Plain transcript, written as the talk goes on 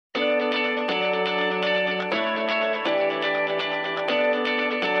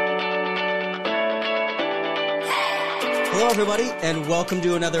Hello, everybody, and welcome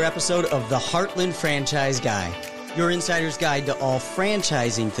to another episode of the Heartland Franchise Guy, your insider's guide to all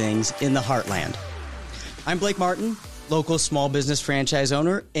franchising things in the Heartland. I'm Blake Martin, local small business franchise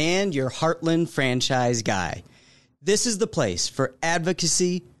owner and your Heartland Franchise Guy. This is the place for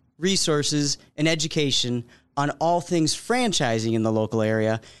advocacy, resources, and education on all things franchising in the local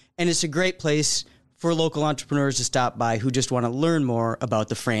area, and it's a great place for local entrepreneurs to stop by who just want to learn more about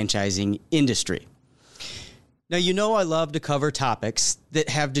the franchising industry. Now, you know I love to cover topics that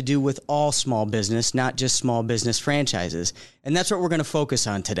have to do with all small business, not just small business franchises. And that's what we're going to focus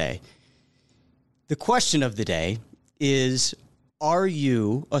on today. The question of the day is, are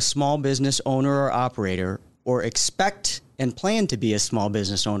you a small business owner or operator, or expect and plan to be a small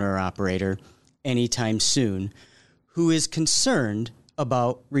business owner or operator anytime soon, who is concerned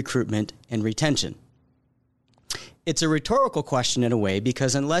about recruitment and retention? It's a rhetorical question in a way,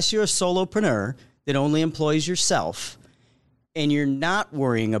 because unless you're a solopreneur that only employs yourself, and you're not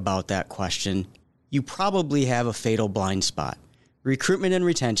worrying about that question, you probably have a fatal blind spot. Recruitment and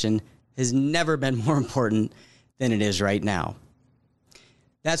retention has never been more important than it is right now.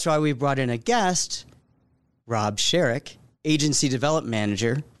 That's why we brought in a guest, Rob Sherrick, Agency Development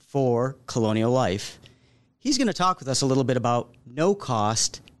Manager for Colonial Life. He's going to talk with us a little bit about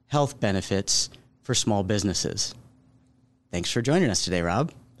no-cost health benefits for small businesses. Thanks for joining us today,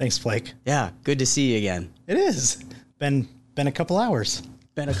 Rob. Thanks, Blake. Yeah, good to see you again. It is. Been a couple hours.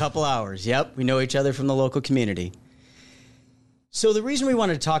 Been a couple hours. Yep, we know each other from the local community. So the reason we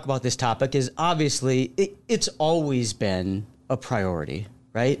wanted to talk about this topic is obviously it's always been a priority,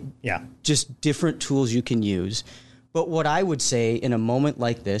 right? Yeah. Just different tools you can use. But what I would say in a moment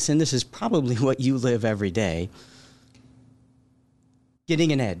like this, and this is probably what you live every day,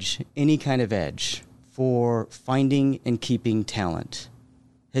 getting an edge, any kind of edge for finding and keeping talent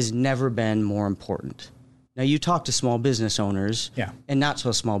has never been more important. Now, you talk to small business owners and not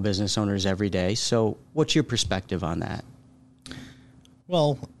so small business owners every day. So what's your perspective on that?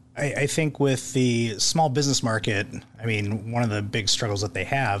 Well, I think with the small business market, I mean, one of the big struggles that they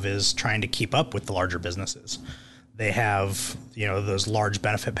have is trying to keep up with the larger businesses. They have, those large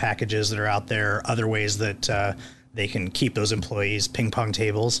benefit packages that are out there, other ways that they can keep those employees, ping pong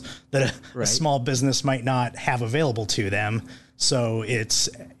tables that a small business might not have available to them. So it's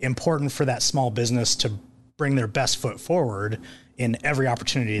important for that small business to bring their best foot forward in every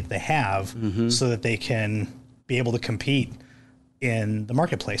opportunity that they have so that they can be able to compete in the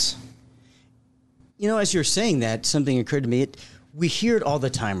marketplace. As you're saying that, something occurred to me. We hear it all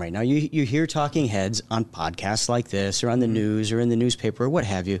the time right now. You hear talking heads on podcasts like this or on the news or in the newspaper or what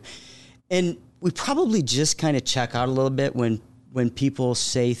have you. And we probably just kind of check out a little bit when people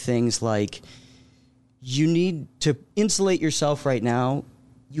say things like, you need to insulate yourself right now.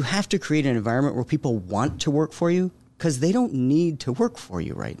 You have to create an environment where people want to work for you, because they don't need to work for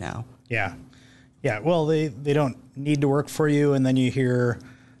you right now. Yeah. Yeah. Well, they don't need to work for you. And then you hear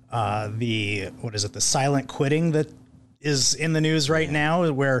the silent quitting that is in the news right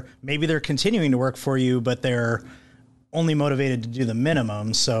now, where maybe they're continuing to work for you, but they're only motivated to do the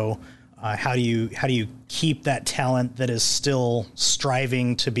minimum. So how do you keep that talent that is still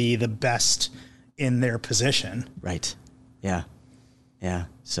striving to be the best in their position? Right. Yeah. Yeah.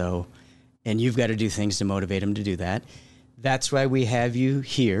 So, and you've got to do things to motivate them to do that. That's why we have you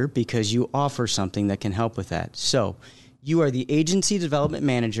here, because you offer something that can help with that. So you are the Agency Development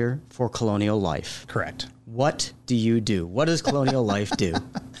Manager for Colonial Life. Correct. What do you do? What does Colonial Life do?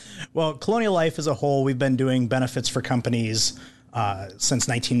 Well, Colonial Life as a whole, we've been doing benefits for companies since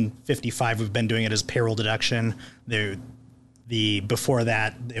 1955. We've been doing it as payroll deduction. Before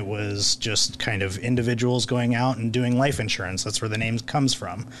that, it was just kind of individuals going out and doing life insurance. That's where the name comes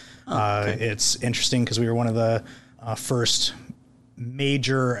from. Okay. It's interesting because we were one of the first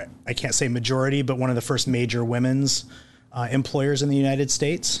major, I can't say majority, but one of the first major women's employers in the United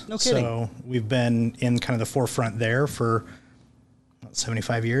States. No kidding. So we've been in kind of the forefront there for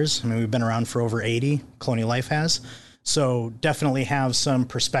 75 years. I mean, we've been around for over 80, Colonial Life has. So definitely have some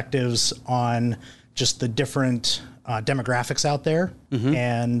perspectives on just the different demographics out there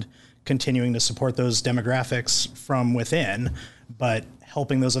and continuing to support those demographics from within, but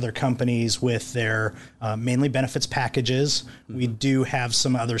helping those other companies with their mainly benefits packages. We do have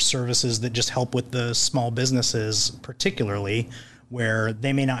some other services that just help with the small businesses, particularly where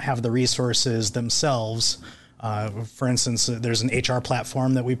they may not have the resources themselves. For instance, there's an HR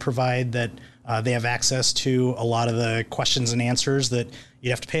platform that we provide that they have access to a lot of the questions and answers that you'd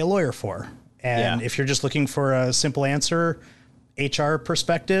have to pay a lawyer for. And if you're just looking for a simple answer, HR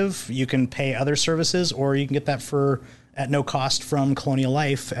perspective, you can pay other services, or you can get that at no cost from Colonial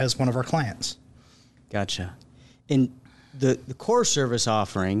Life as one of our clients. Gotcha. And the core service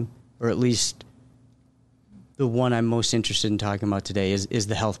offering, or at least the one I'm most interested in talking about today, is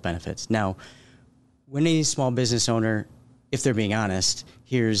the health benefits. Now, when a small business owner, if they're being honest,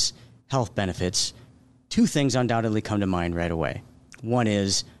 hears health benefits, two things undoubtedly come to mind right away. One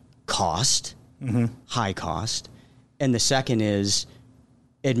is cost, high cost, and the second is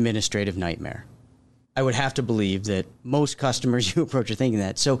administrative nightmare. I would have to believe that most customers you approach are thinking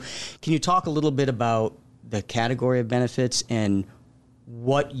that. So can you talk a little bit about the category of benefits and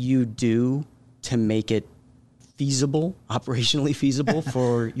what you do to make it feasible, operationally feasible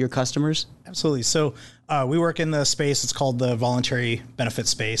for your customers? Absolutely. So we work in the space, it's called the voluntary benefit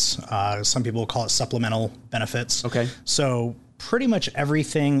space. Some people call it supplemental benefits. Okay. So pretty much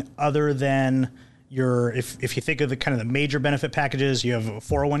everything other than if you think of the kind of the major benefit packages, you have a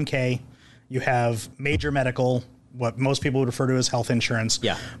 401k, you have major medical, what most people would refer to as health insurance.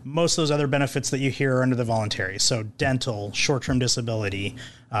 Yeah. Most of those other benefits that you hear are under the voluntary. So dental, short-term disability,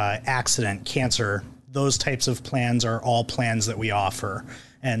 accident, cancer, those types of plans are all plans that we offer.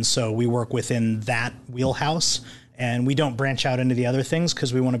 And so we work within that wheelhouse, and we don't branch out into the other things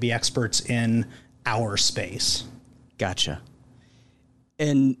because we want to be experts in our space. Gotcha.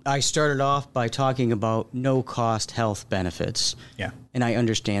 And I started off by talking about no-cost health benefits. Yeah. And I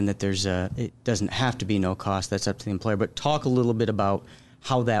understand that it doesn't have to be no cost. That's up to the employer. But talk a little bit about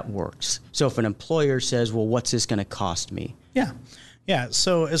how that works. So if an employer says, well, what's this going to cost me? Yeah. Yeah.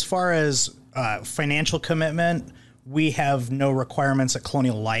 So as far as financial commitment, we have no requirements at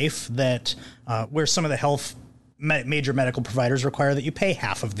Colonial Life that where some of the major medical providers require that you pay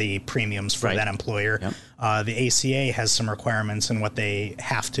half of the premiums for that employer. Yep. The ACA has some requirements in what they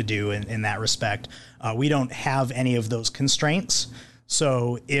have to do in that respect. We don't have any of those constraints.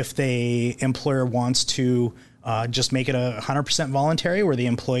 So if the employer wants to just make it 100% voluntary, where the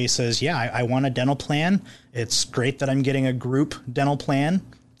employee says, yeah, I want a dental plan. It's great that I'm getting a group dental plan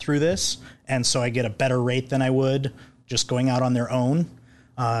through this, and so I get a better rate than I would just going out on their own.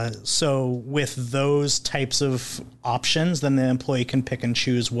 So with those types of options, then the employee can pick and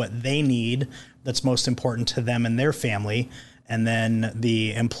choose what they need that's most important to them and their family. And then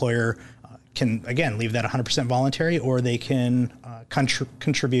the employer can, again, leave that 100% voluntary, or they can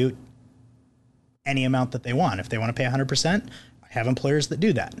contribute any amount that they want. If they want to pay 100%, I have employers that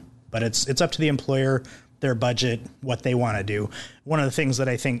do that. But it's up to the employer, their budget, what they want to do. One of the things that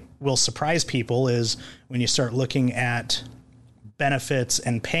I think will surprise people is when you start looking at benefits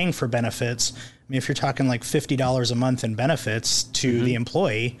and paying for benefits. I mean, if you're talking like $50 a month in benefits to the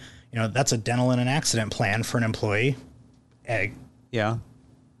employee, that's a dental and an accident plan for an employee. Yeah.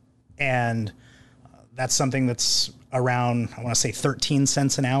 And that's something that's around, I want to say 13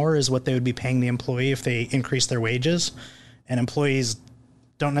 cents an hour is what they would be paying the employee if they increase their wages. And employees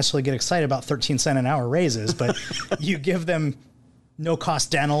don't necessarily get excited about 13-cent an hour raises, but you give them no cost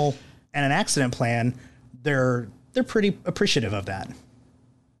dental and an accident plan, they're pretty appreciative of that.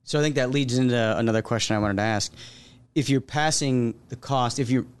 So I think that leads into another question I wanted to ask. If you're passing the cost, if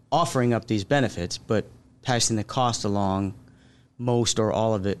you're offering up these benefits, but passing the cost along, most or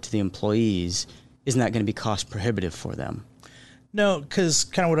all of it, to the employees, isn't that going to be cost prohibitive for them? No, because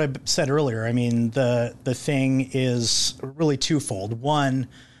kind of what I said earlier, I mean, the thing is really twofold. One,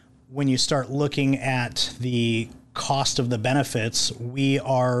 when you start looking at the cost of the benefits, we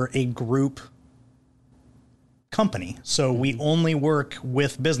are a group company. So we only work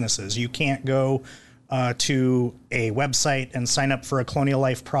with businesses. You can't go to a website and sign up for a Colonial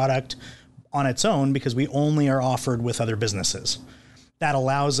Life product on its own, because we only are offered with other businesses. That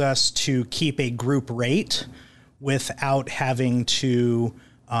allows us to keep a group rate without having to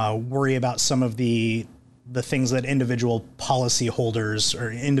worry about some of the things that individual policy holders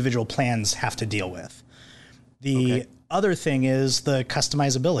or individual plans have to deal with. The other thing is the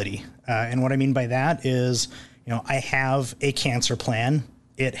customizability. And what I mean by that is, I have a cancer plan.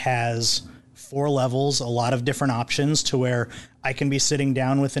 It has 4 levels, a lot of different options to where I can be sitting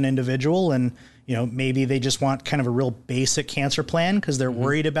down with an individual and, maybe they just want kind of a real basic cancer plan because they're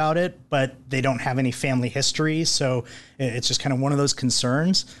worried about it, but they don't have any family history. So it's just kind of one of those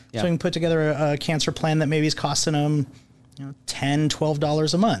concerns. Yeah. So I can put together a cancer plan that maybe is costing them $10,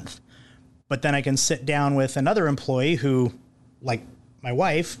 $12 a month. But then I can sit down with another employee who, like my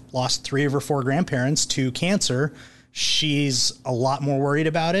wife, lost 3 of her 4 grandparents to cancer. She's a lot more worried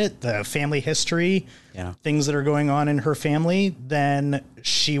about it, the family history, things that are going on in her family. Then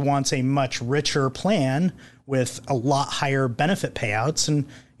she wants a much richer plan with a lot higher benefit payouts. And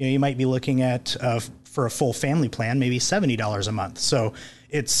you might be looking at, for a full family plan, maybe $70 a month. So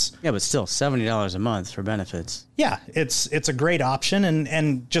it's Yeah, but still $70 a month for benefits. yeah, it's a great option,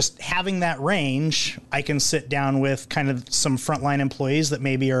 and just having that range, I can sit down with kind of some frontline employees that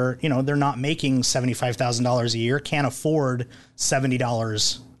maybe are, they're not making $75,000 a year, can't afford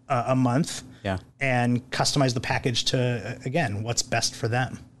 $70 a month, Yeah. and customize the package to, again, what's best for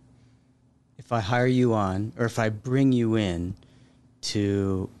them. If I hire you on, or if I bring you in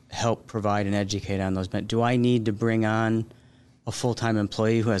to help provide and educate on those, do I need to bring on a full-time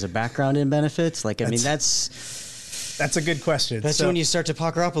employee who has a background in benefits? Like, I mean, that's a good question. That's when you start to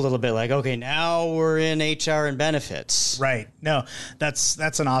pucker up a little bit. Like, okay, now we're in HR and benefits. Right. No, that's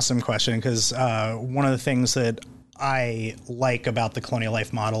an awesome question, because one of the things that I like about the Colonial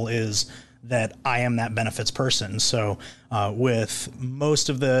Life model is that I am that benefits person. So with most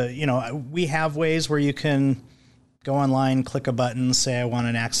of the, we have ways where you can go online, click a button, say I want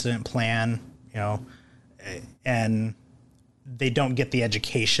an accident plan, and they don't get the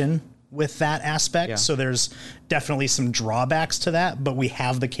education with that aspect. Yeah. So there's definitely some drawbacks to that, but we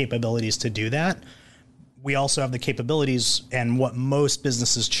have the capabilities to do that. We also have the capabilities, and what most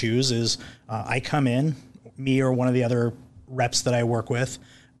businesses choose is I come in, me or one of the other reps that I work with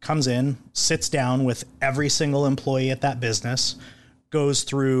comes in, sits down with every single employee at that business, goes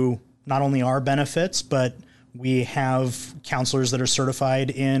through not only our benefits, but we have counselors that are certified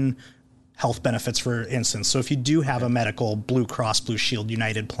in health benefits, for instance. So if you do have a medical Blue Cross Blue Shield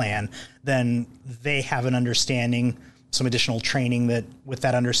United plan, then they have an understanding, some additional training that with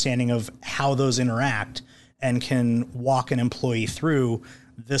that understanding of how those interact, and can walk an employee through,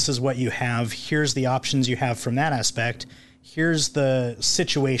 this is what you have, here's the options you have from that aspect, here's the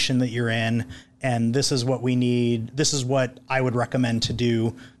situation that you're in, and this is what we need, this is what I would recommend to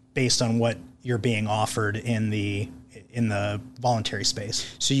do based on what you're being offered in the voluntary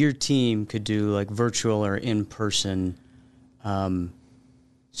space. So your team could do like virtual or in-person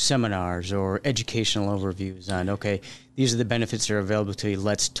seminars or educational overviews on, okay, these are the benefits that are available to you.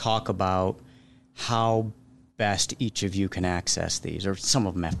 Let's talk about how best each of you can access these, or some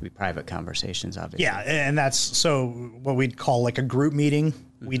of them have to be private conversations, obviously. Yeah, and that's so what we'd call like a group meeting.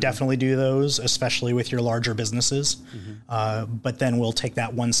 We definitely do those, especially with your larger businesses. But then we'll take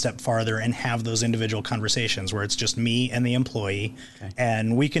that one step farther and have those individual conversations where it's just me and the employee. Okay.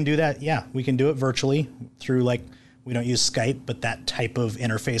 And we can do that. Yeah, we can do it virtually through, like, we don't use Skype, but that type of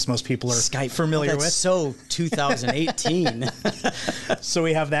interface most people are Skype, familiar with. So 2018. So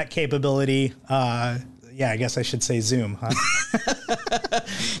we have that capability. Yeah, I guess I should say Zoom, huh?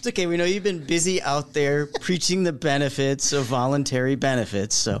 It's okay. We know you've been busy out there preaching the benefits of voluntary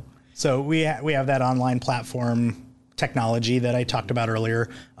benefits. So we have that online platform technology that I talked about earlier,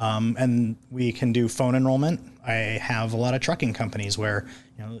 and we can do phone enrollment. I have a lot of trucking companies where,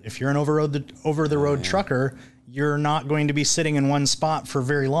 if you're an over the road trucker, you're not going to be sitting in one spot for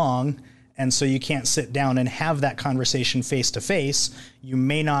very long. And so you can't sit down and have that conversation face to face. You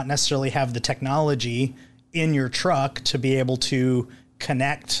may not necessarily have the technology in your truck to be able to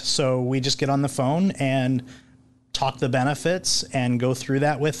connect. So we just get on the phone and talk the benefits and go through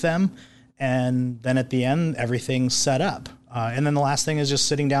that with them. And then at the end, everything's set up. And then the last thing is just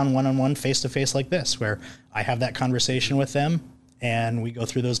sitting down one-on-one, face-to-face like this, where I have that conversation with them and we go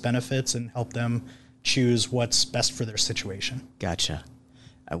through those benefits and help them choose what's best for their situation. Gotcha.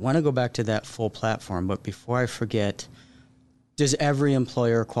 I want to go back to that full platform, but before I forget, does every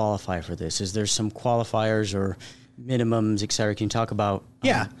employer qualify for this? Is there some qualifiers or minimums, et cetera? Can you talk about?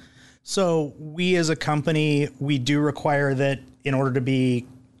 Yeah. So we as a company, we do require that in order to be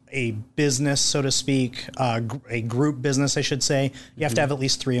a business, so to speak, a group business, I should say, you have to have at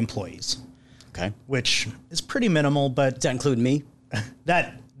least 3 employees. Okay. Which is pretty minimal, but... Does that include me?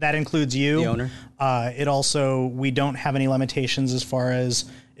 That includes you. The owner. It also, we don't have any limitations as far as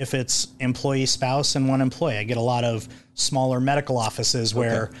if it's employee, spouse, and 1 employee. I get a lot of smaller medical offices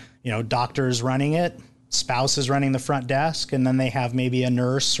where, doctor's running it, spouse is running the front desk, and then they have maybe a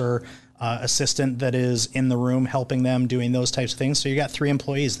nurse or assistant that is in the room helping them doing those types of things. So you got 3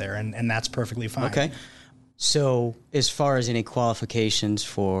 employees there, and that's perfectly fine. Okay. So as far as any qualifications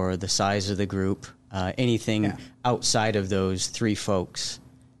for the size of the group, anything outside of those 3 folks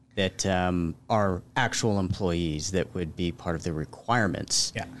that are actual employees that would be part of the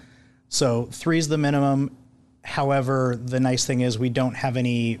requirements. Yeah. So 3 is the minimum. However, the nice thing is we don't have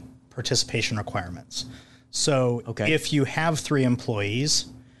any participation requirements. So if you have 3 employees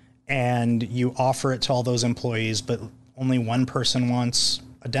and you offer it to all those employees, but only one person wants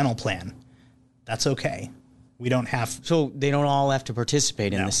a dental plan, that's okay. We don't have... So they don't all have to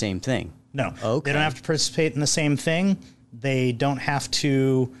participate in the same thing? No. Okay. They don't have to participate in the same thing. They don't have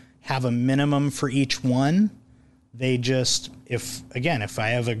to have a minimum for each one. They just, if I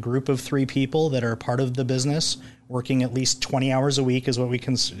have a group of 3 people that are part of the business working at least 20 hours a week is what we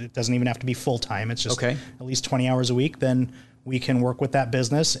can, it doesn't even have to be full time. It's just at least 20 hours a week. Then we can work with that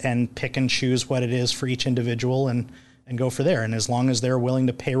business and pick and choose what it is for each individual and go for there. And as long as they're willing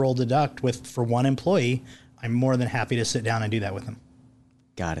to payroll deduct for one employee, I'm more than happy to sit down and do that with them.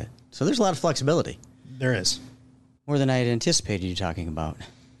 Got it. So there's a lot of flexibility. There is. More than I had anticipated you talking about.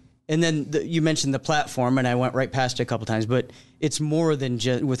 And then you mentioned the platform, and I went right past it a couple times, but it's more than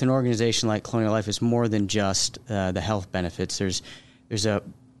just, with an organization like Colonial Life, it's more than just the health benefits. There's a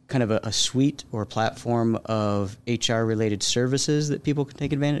kind of a suite or platform of HR-related services that people can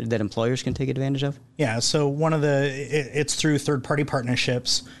take advantage, that employers can take advantage of? Yeah, so it's through third-party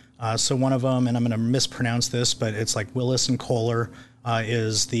partnerships. So one of them, and I'm going to mispronounce this, but it's like Willis and Kohler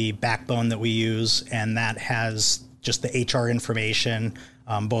is the backbone that we use, and that has just the HR information,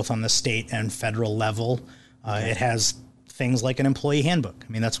 both on the state and federal level. It has things like an employee handbook.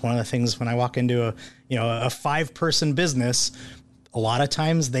 I mean, that's one of the things when I walk into a 5-person business, a lot of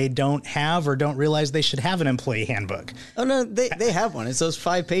times they don't have or don't realize they should have an employee handbook. Oh, no, they have one. It's those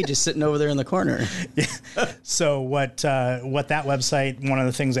 5 pages sitting over there in the corner. Yeah. So what that website, one of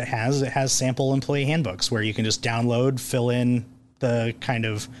the things it has sample employee handbooks where you can just download, fill in the kind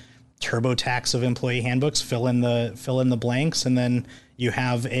of TurboTax of employee handbooks, fill in the blanks, and then you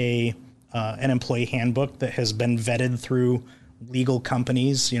have an employee handbook that has been vetted through legal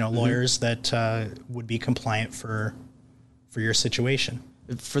companies, lawyers that would be compliant for your situation.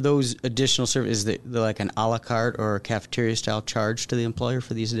 For those additional services, is there like an a la carte or a cafeteria style charge to the employer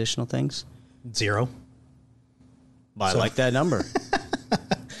for these additional things? 0. Well, I like that number.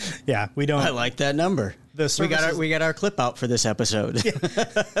 Yeah, we don't. I like that number. We got our clip out for this episode. Yeah.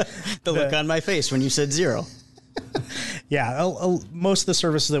 The look on my face when you said 0. Yeah, most of the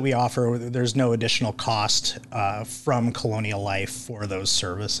services that we offer, there's no additional cost from Colonial Life for those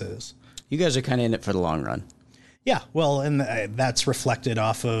services. You guys are kind of in it for the long run. Yeah, well, and that's reflected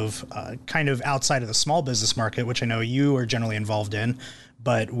off of kind of outside of the small business market, which I know you are generally involved in,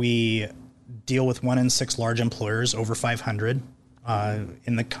 but we deal with 1 in 6 large employers over 500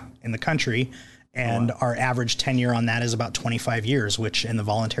 in the country, and our average tenure on that is about 25 years, which in the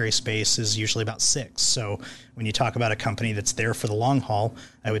voluntary space is usually about 6. So when you talk about a company that's there for the long haul,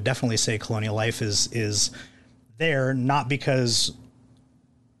 I would definitely say Colonial Life is there, not because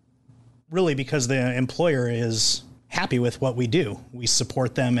the employer is happy with what we do. We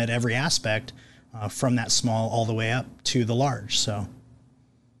support them at every aspect, from that small all the way up to the large. So,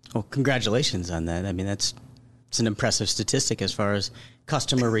 well, congratulations on that. I mean, it's an impressive statistic as far as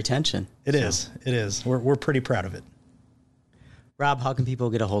customer retention. It is. We're pretty proud of it. Rob, how can people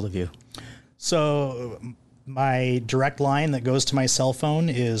get a hold of you? So my direct line that goes to my cell phone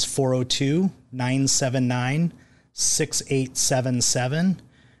is 402-979-6877.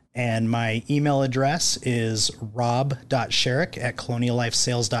 And my email address is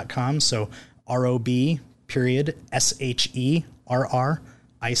rob.sherrick@coloniallifesales.com. So ROB.SHERRICK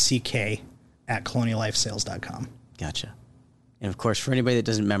 @coloniallifesales.com. Gotcha. And of course, for anybody that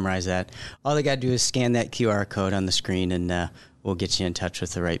doesn't memorize that, all they got to do is scan that QR code on the screen, and we'll get you in touch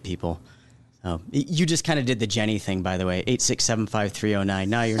with the right people. You just kind of did the Jenny thing, by the way, 8675309.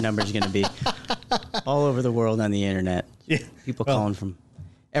 Now your number's going to be all over the world on the internet. Yeah. People calling from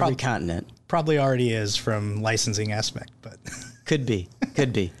every continent. Probably already is from licensing aspect, but could be.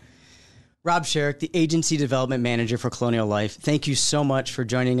 Rob Sherrick, the Agency Development Manager for Colonial Life, thank you so much for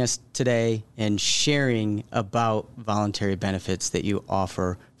joining us today and sharing about voluntary benefits that you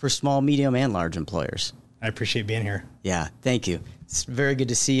offer for small, medium, and large employers. I appreciate being here. Yeah, thank you. It's very good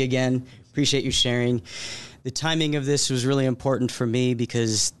to see you again. Appreciate you sharing. The timing of this was really important for me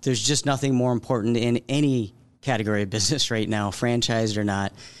because there's just nothing more important in any category of business right now, franchised or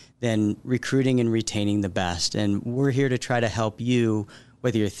not, than recruiting and retaining the best. And we're here to try to help you,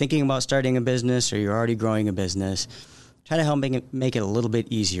 whether you're thinking about starting a business or you're already growing a business, try to help make it a little bit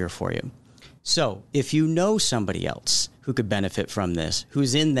easier for you. So if you know somebody else who could benefit from this,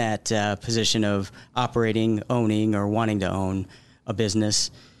 who's in that position of operating, owning, or wanting to own a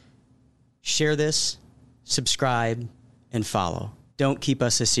business, share this, subscribe, and follow. Don't keep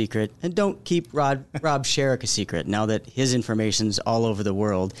us a secret, and don't keep Rob Sherrick a secret now that his information's all over the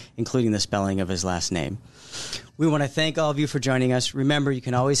world, including the spelling of his last name. We want to thank all of you for joining us. Remember, you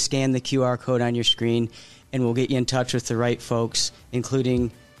can always scan the QR code on your screen, and we'll get you in touch with the right folks,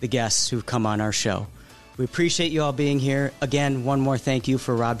 including the guests who've come on our show. We appreciate you all being here. Again, one more thank you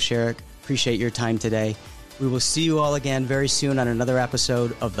for Rob Sherrick. Appreciate your time today. We will see you all again very soon on another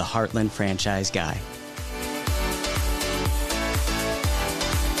episode of the Heartland Franchise Guy.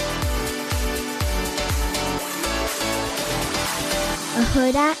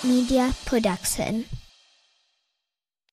 Huda Media Production.